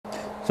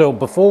So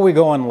before we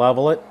go and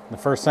level it, the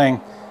first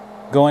thing,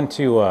 go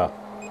into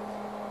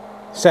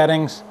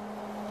settings,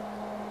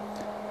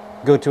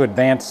 go to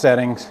advanced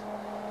settings,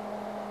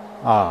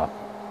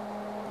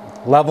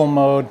 level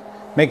mode.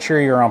 Make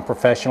sure you're on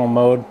professional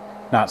mode,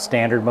 not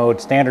standard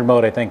mode. Standard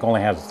mode I think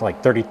only has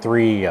like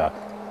 33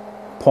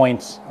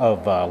 points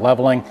of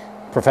leveling.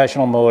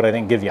 Professional mode I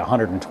think gives you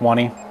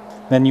 120.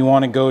 Then you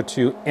want to go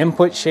to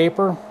input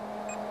shaper,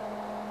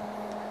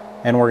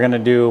 and we're going to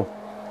do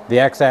the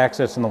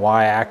x-axis and the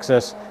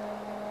y-axis.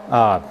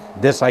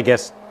 This I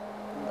guess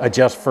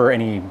adjusts for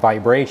any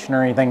vibration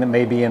or anything that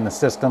may be in the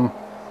system.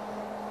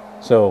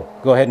 So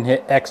go ahead and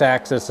hit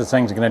x-axis. This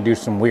thing's going to do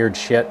some weird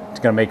shit. It's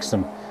going to make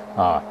some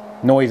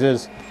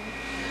noises.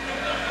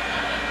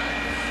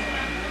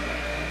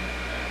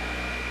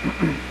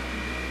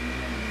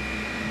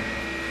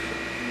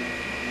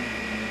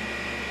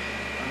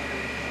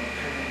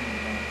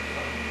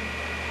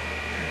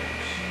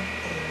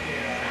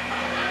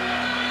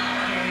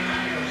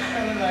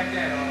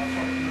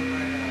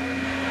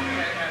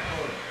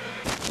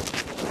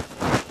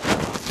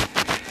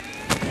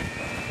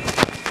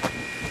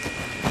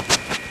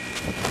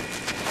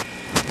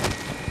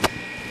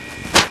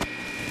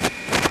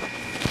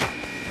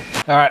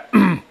 All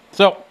right,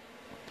 so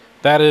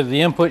that is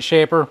the input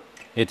shaper.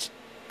 It's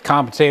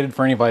compensated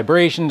for any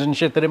vibrations and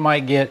shit that it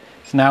might get.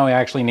 So now we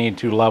actually need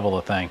to level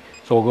the thing.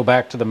 So we'll go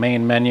back to the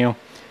main menu.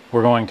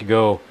 We're going to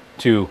go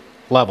to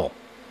level.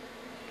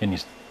 Can you,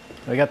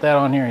 I got that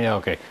on here? Yeah,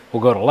 okay.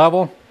 We'll go to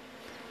level,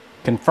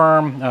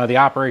 confirm the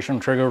operational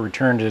trigger,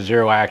 return to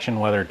zero action,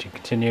 whether to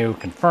continue,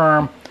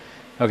 confirm.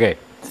 Okay,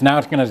 so now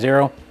it's gonna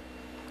zero.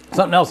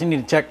 Something else you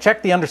need to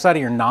check the underside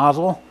of your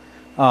nozzle.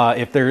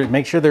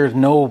 Make sure there's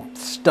no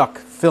stuck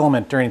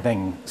filament or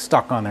anything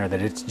stuck on there,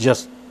 that it's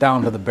just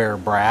down to the bare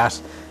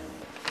brass.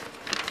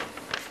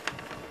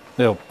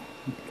 So,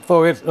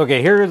 focus.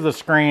 Okay, here's the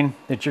screen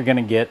that you're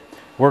gonna get.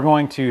 We're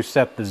going to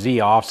set the Z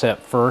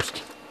offset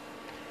first.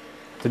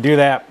 To do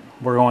that,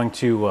 we're going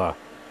to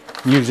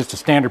use just a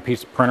standard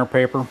piece of printer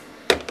paper.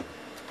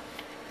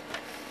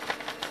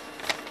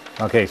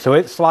 Okay, so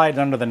it slides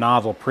under the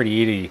nozzle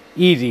pretty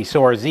easy,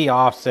 so our Z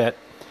offset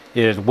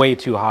is way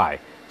too high.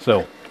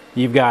 So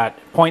you've got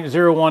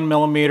 0.01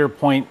 millimeter,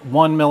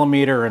 0.1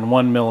 millimeter, and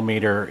 1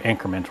 millimeter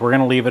increments. We're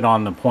going to leave it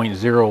on the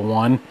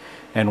 0.01,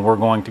 and we're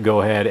going to go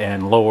ahead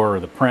and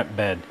lower the print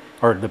bed,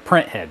 or the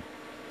print head.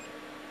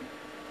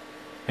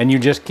 And you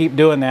just keep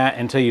doing that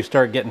until you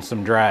start getting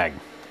some drag.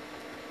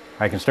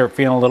 I can start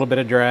feeling a little bit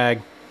of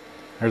drag.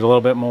 There's a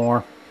little bit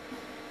more.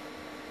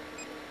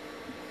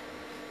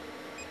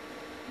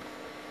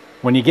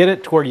 When you get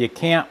it to where you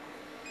can't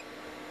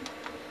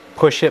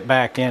push it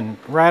back in,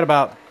 right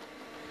about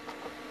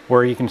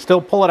where you can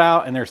still pull it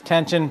out and there's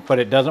tension, but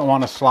it doesn't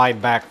want to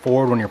slide back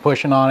forward when you're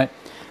pushing on it,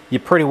 you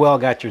pretty well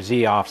got your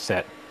Z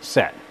offset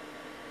set.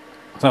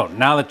 So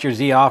now that your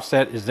Z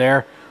offset is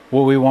there,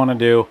 what we want to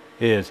do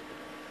is,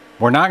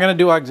 we're not going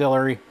to do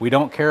auxiliary. We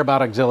don't care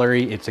about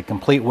auxiliary. It's a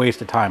complete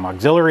waste of time.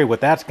 Auxiliary,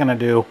 what that's going to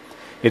do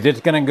is it's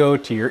going to go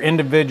to your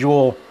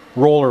individual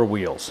roller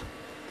wheels,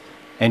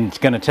 and it's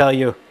going to tell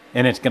you,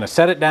 and it's going to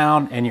set it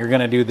down, and you're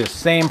going to do this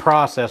same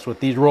process with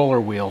these roller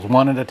wheels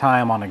one at a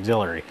time on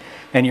auxiliary.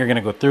 And you're going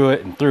to go through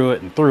it and through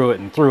it and through it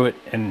and through it,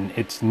 and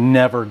it's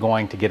never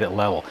going to get it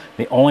level.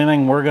 The only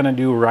thing we're going to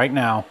do right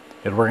now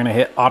is we're going to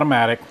hit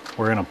automatic.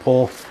 We're going to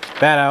pull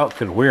that out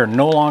because we are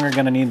no longer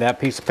going to need that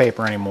piece of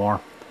paper anymore.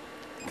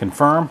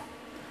 Confirm.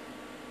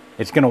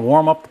 It's going to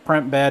warm up the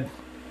print bed,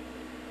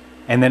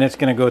 and then it's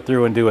going to go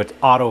through and do its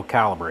auto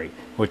calibrate,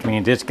 which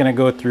means it's going to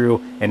go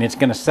through and it's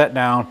going to set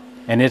down,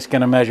 and it's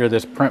going to measure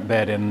this print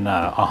bed in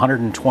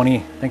 120, I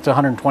think it's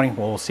 120.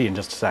 Well, we'll see in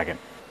just a second.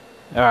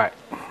 All right,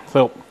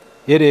 so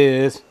it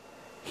is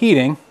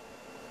heating.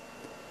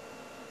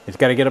 It's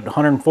got to get up to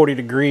 140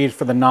 degrees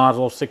for the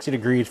nozzle, 60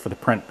 degrees for the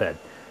print bed.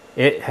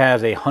 It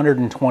has a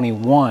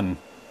 121,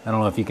 I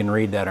don't know if you can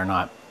read that or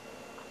not,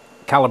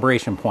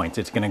 calibration points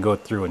it's going to go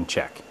through and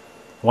check.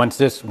 Once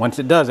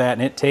it does that,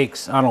 and it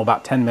takes, I don't know,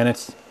 about 10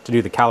 minutes to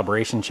do the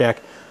calibration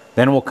check,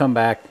 then we'll come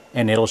back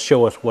and it'll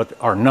show us what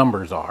our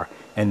numbers are,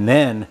 and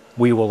then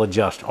we will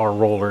adjust our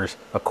rollers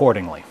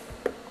accordingly.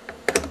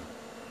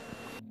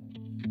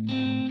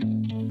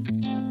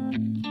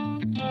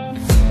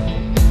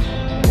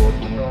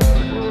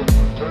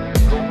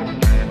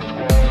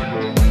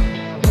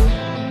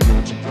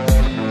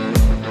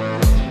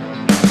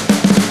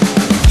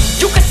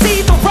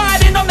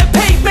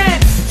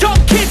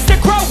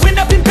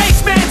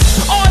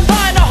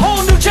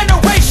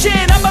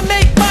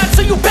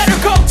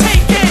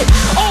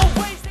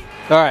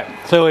 All right,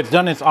 so it's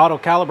done its auto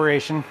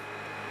calibration.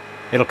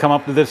 It'll come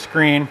up to this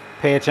screen.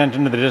 Pay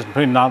attention to the distance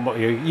between the nozzle.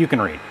 You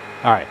can read.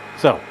 All right,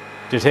 so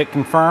just hit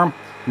confirm.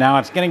 Now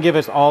it's going to give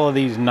us all of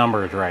these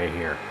numbers right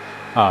here.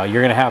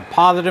 You're going to have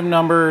positive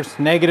numbers,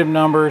 negative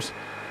numbers.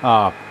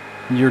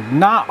 You're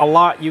not a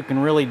lot you can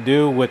really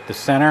do with the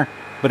center,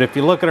 but if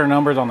you look at our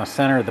numbers on the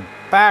center, the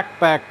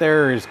back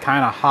there is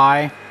kind of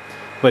high,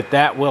 but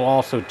that will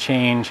also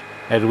change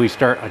as we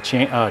start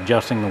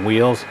adjusting the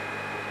wheels.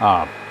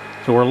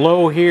 So we're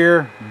low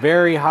here,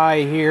 very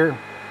high here.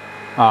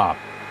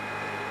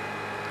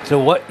 So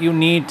what you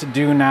need to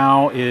do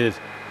now is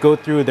go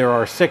through, there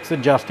are 6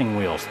 adjusting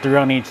wheels, 3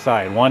 on each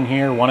side. 1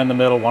 here, 1 in the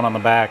middle, 1 on the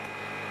back,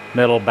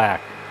 middle,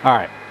 back. All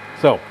right,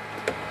 so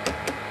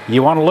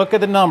you want to look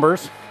at the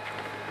numbers,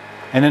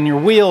 and then your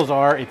wheels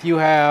are, if you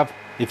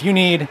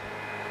need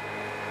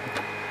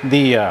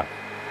the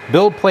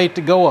build plate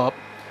to go up,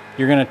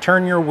 you're going to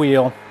turn your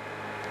wheel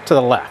to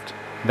the left.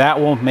 That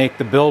will make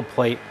the build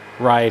plate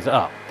rise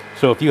up.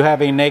 So if you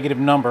have a negative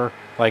number,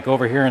 like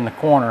over here in the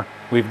corner,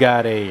 we've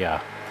got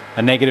a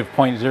negative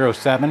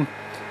 0.07,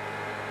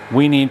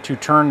 we need to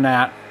turn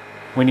that,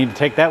 we need to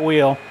take that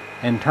wheel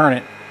and turn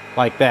it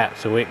like that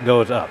so it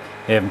goes up.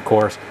 And of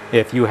course,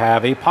 if you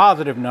have a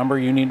positive number,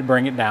 you need to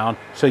bring it down,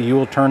 so you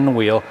will turn the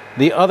wheel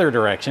the other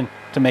direction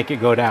to make it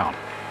go down.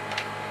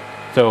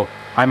 So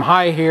I'm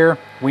high here,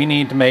 we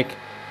need to make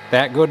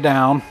that go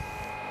down.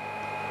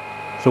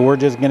 So we're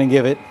just gonna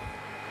give it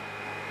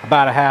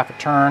about a half a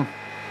turn.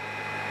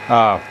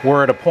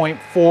 We're at a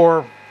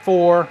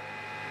 0.44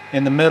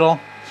 in the middle,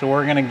 so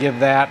we're gonna give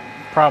that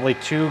probably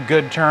 2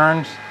 good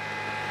turns.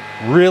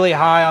 Really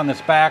high on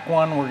this back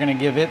one, we're gonna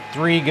give it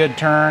 3 good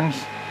turns.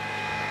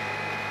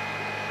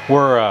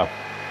 We're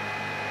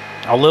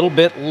a little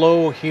bit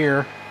low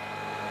here,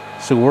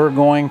 so we're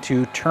going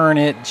to turn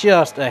it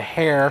just a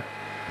hair.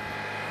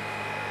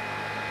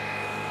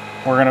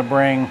 We're gonna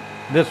bring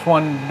this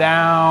one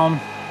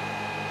down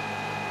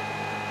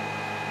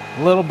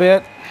a little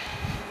bit.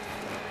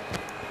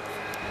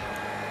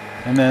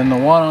 And then the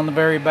one on the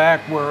very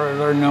back, where is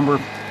our number?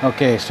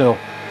 Okay, so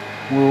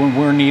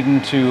we're needing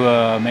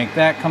to make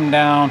that come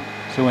down.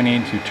 So we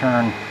need to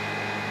turn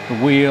the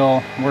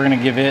wheel. We're gonna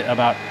give it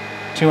about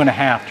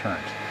 2.5 turns.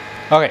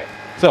 Okay,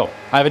 so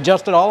I've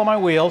adjusted all of my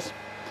wheels.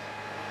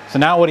 So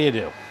now what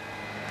do?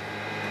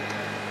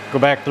 Go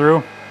back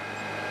through,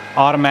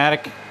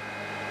 automatic,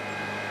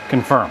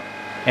 confirm.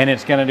 And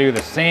it's gonna do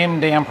the same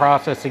damn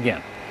process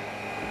again.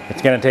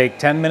 It's gonna take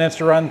 10 minutes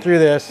to run through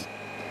this,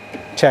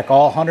 check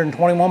all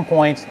 121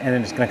 points, and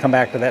then it's gonna come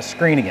back to that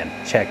screen again.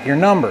 Check your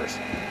numbers,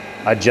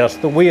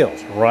 adjust the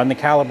wheels, run the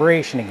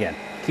calibration again.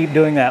 Keep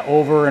doing that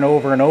over and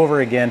over and over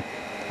again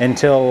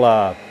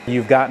until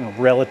you've gotten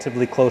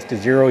relatively close to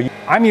 0.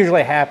 I'm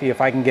usually happy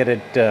if I can get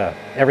it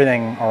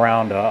everything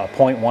around a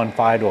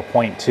 0.15 to a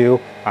 0.2.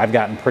 I've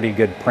gotten pretty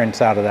good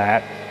prints out of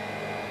that.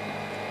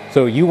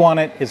 So you want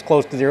it as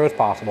close to 0 as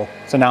possible.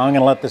 So now I'm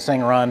gonna let this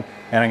thing run,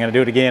 and I'm gonna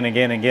do it again,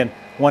 again, again.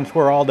 Once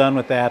we're all done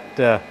with that,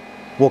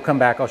 we'll come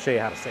back, I'll show you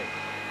how to save.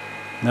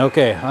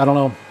 Okay, I don't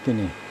know,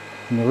 can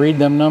you read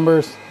them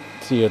numbers?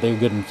 See if they're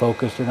good and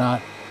focused or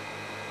not.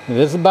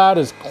 This is about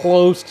as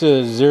close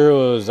to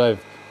 0 as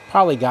I've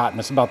probably gotten.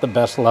 It's about the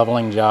best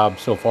leveling job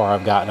so far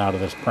I've gotten out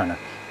of this printer.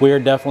 We are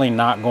definitely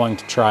not going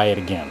to try it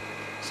again.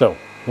 So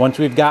once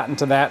we've gotten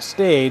to that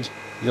stage,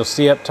 you'll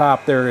see up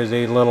top there is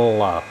a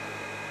little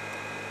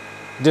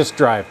disk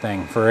drive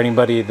thing for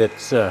anybody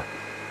that's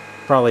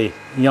probably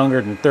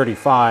younger than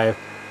 35.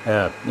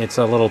 It's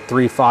a little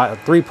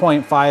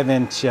 3.5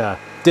 inch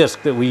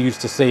disc that we use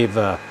to save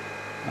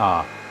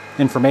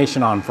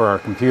information on for our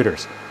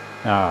computers.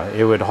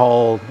 It would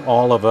hold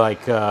all of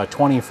like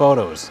 20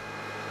 photos.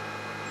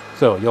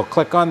 So you'll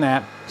click on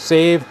that,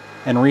 save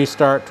and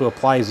restart to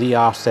apply Z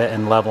offset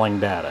and leveling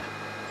data.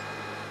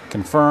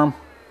 Confirm,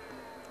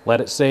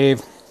 let it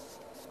save.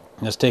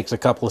 This takes a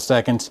couple of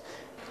seconds.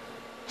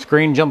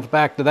 Screen jumps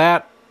back to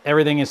that.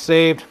 Everything is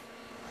saved.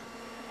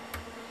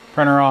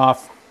 Printer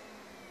off.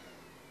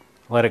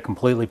 Let it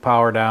completely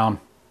power down.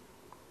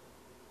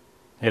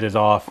 It is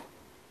off.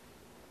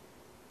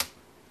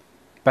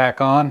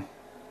 Back on.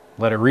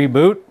 Let it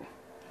reboot.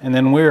 And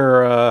then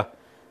we're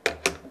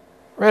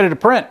ready to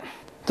print.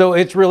 So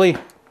it's really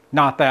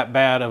not that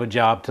bad of a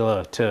job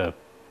to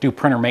do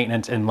printer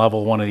maintenance and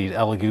level one of these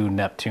Elegoo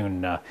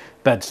Neptune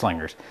bed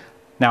slingers.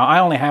 Now I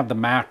only have the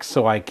Max,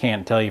 so I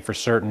can't tell you for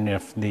certain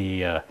if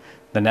the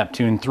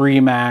Neptune 3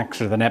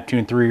 Max or the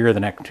Neptune 3 or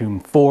the Neptune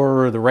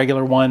 4 or the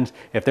regular ones,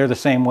 if they're the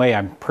same way,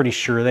 I'm pretty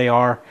sure they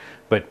are,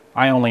 but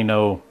I only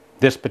know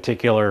this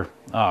particular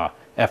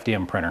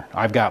FDM printer.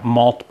 I've got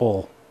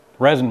multiple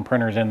resin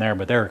printers in there,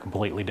 but they're a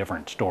completely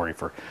different story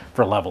for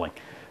leveling.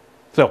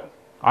 So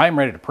I'm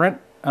ready to print.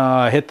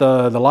 Hit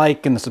the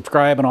like and the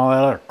subscribe and all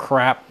that other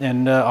crap,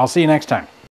 and I'll see you next time.